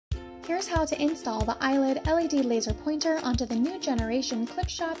Here's how to install the EyeleD LED Laser Pointer onto the new generation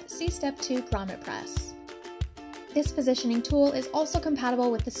ClipsShop C-Step 2 Grommet press. This positioning tool is also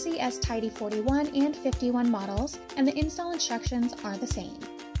compatible with the CS Tidy 41 and 51 models, and the install instructions are the same.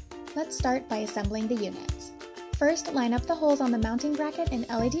 Let's start by assembling the unit. First, line up the holes on the mounting bracket and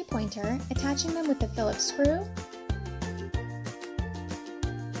LED pointer, attaching them with the Phillips screw,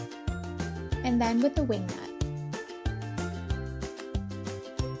 and then with the wing nut.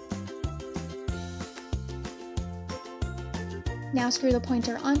 Now screw the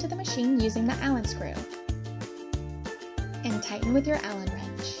pointer onto the machine using the Allen screw, and tighten with your Allen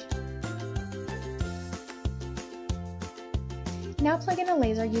wrench. Now plug in a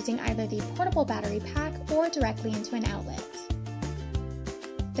laser using either the portable battery pack or directly into an outlet.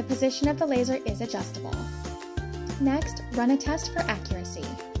 The position of the laser is adjustable. Next, run a test for accuracy.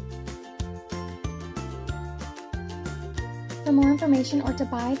 For more information or to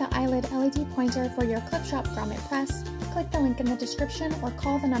buy the EyeleD LED pointer for your ClipsShop Grommet press, click the link in the description or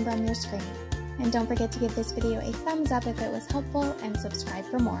call the number on your screen. And don't forget to give this video a thumbs up if it was helpful and subscribe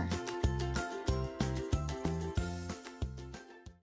for more.